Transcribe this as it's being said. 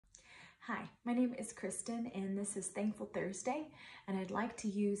Hi, my name is Kristen and this is Thankful Thursday, and I'd like to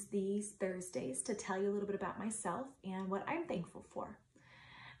use these Thursdays to tell you a little bit about myself and what I'm thankful for.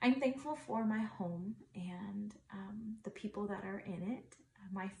 I'm thankful for my home and the people that are in it,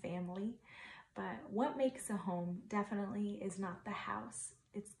 my family, but what makes a home definitely is not the house,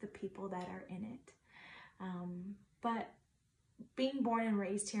 it's the people that are in it. But being born and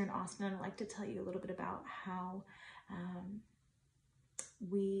raised here in Austin, I'd like to tell you a little bit about how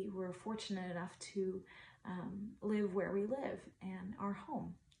we were fortunate enough to live where we live and our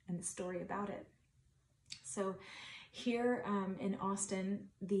home and the story about it. So here in Austin,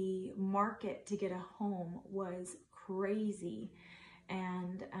 the market to get a home was crazy.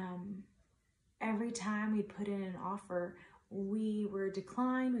 And every time we'd put in an offer, we were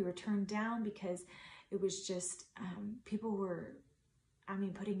declined, we were turned down because it was just, people were,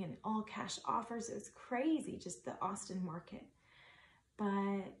 putting in all cash offers. It was crazy, just the Austin market.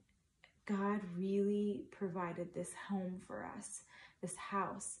 But God really provided this home for us, this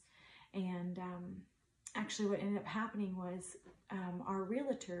house. And actually what ended up happening was our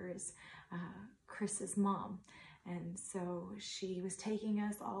realtor is Chris's mom. And so she was taking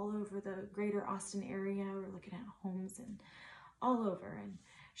us all over the greater Austin area. We're looking at homes and all over. And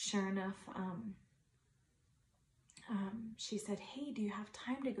sure enough, she said, "Hey, do you have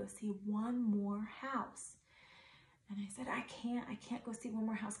time to go see one more house?" And I said, I can't go see one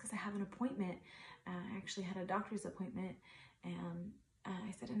more house because I have an appointment. I actually had a doctor's appointment. And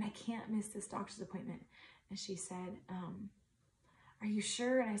I said, and I can't miss this doctor's appointment. And she said, are you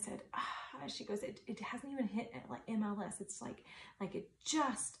sure? And I said, she goes, it hasn't even hit like MLS. It's like it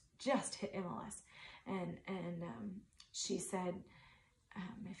just hit MLS. And she said,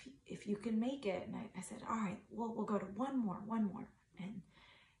 if you can make it. And I said, all right, we'll go to one more. And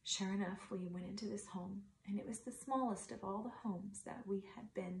sure enough, we went into this home, and it was the smallest of all the homes that we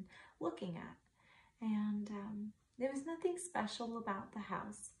had been looking at. And there was nothing special about the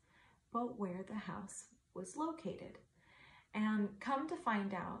house, but where the house was located. And come to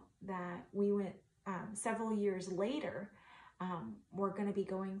find out that we went several years later, we're going to be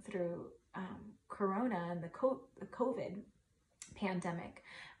going through Corona and the COVID pandemic,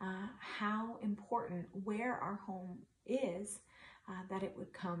 how important where our home is, that it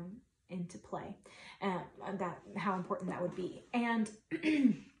would come into play, how important that would be. And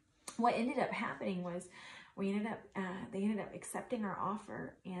what ended up happening was they ended up accepting our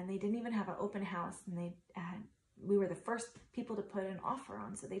offer, and they didn't even have an open house, and we were the first people to put an offer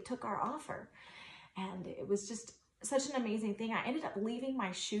on, so they took our offer. And it was just such an amazing thing. I ended up leaving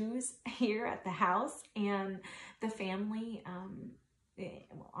my shoes here at the house, and the family,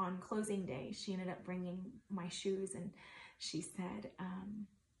 on closing day, she ended up bringing my shoes, and she said,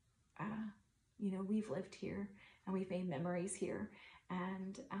 we've lived here and we've made memories here,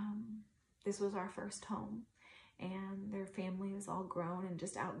 and this was our first home, and their family was all grown and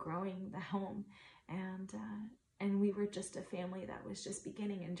just outgrowing the home, and we were just a family that was just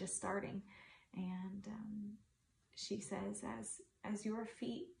beginning and just starting. And she says, as your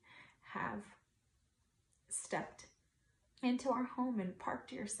feet have stepped into our home and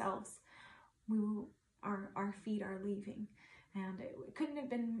parked yourselves, our feet are leaving. And it couldn't have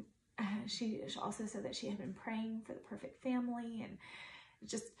been, she also said that she had been praying for the perfect family, and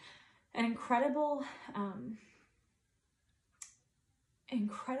just an incredible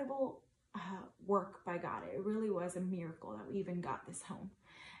work by God. It really was a miracle that we even got this home.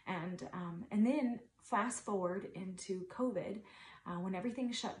 And then fast forward into COVID, when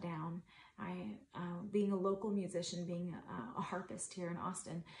everything shut down. Being a local musician, being a harpist here in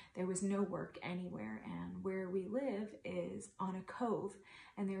Austin, there was no work anywhere. And where we live is on a cove,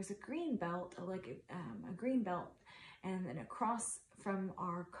 and there's a green belt, a green belt, and then across from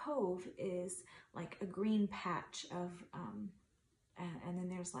our cove is like a green patch of, and then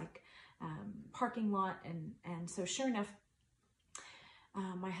there's like parking lot, and so sure enough,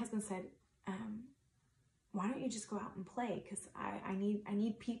 my husband said, why don't you just go out and play? Because I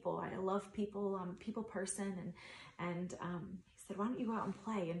need people. I love people. I'm a people person. And he said, why don't you go out and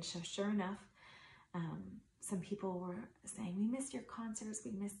play? And so sure enough, some people were saying, we miss your concerts,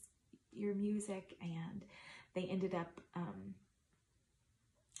 we miss your music. And they ended up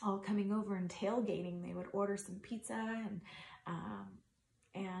all coming over and tailgating. They would order some pizza,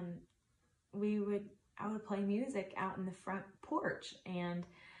 and I would play music out in the front porch. And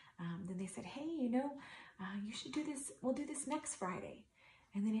then they said, hey, you should do this. We'll do this next Friday.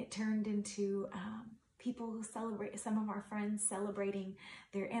 And then it turned into people who celebrate, some of our friends celebrating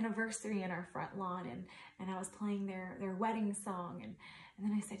their anniversary in our front lawn. And I was playing their wedding song. And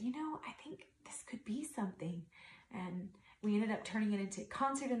then I said, I think this could be something. And we ended up turning it into a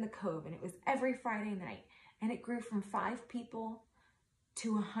concert in the Cove, and it was every Friday night. And it grew from 5 people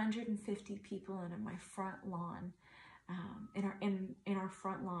to 150 people in my front lawn, in our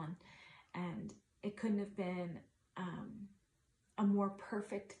front lawn. And it couldn't have been a more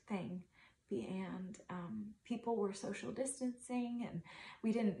perfect thing. And people were social distancing, and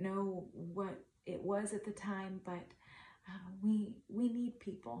we didn't know what it was at the time, but we need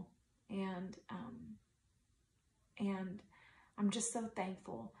people. And I'm just so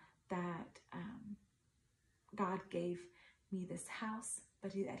thankful that God gave me this house,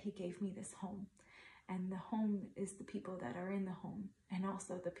 but that he gave me this home. And the home is the people that are in the home, and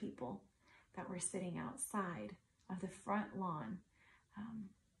also the people that were sitting outside of the front lawn.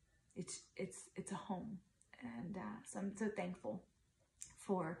 It's a home. And so I'm so thankful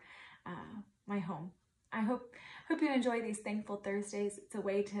for my home. I hope you enjoy these Thankful Thursdays. It's a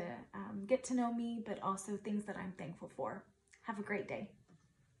way to get to know me, but also things that I'm thankful for. Have a great day.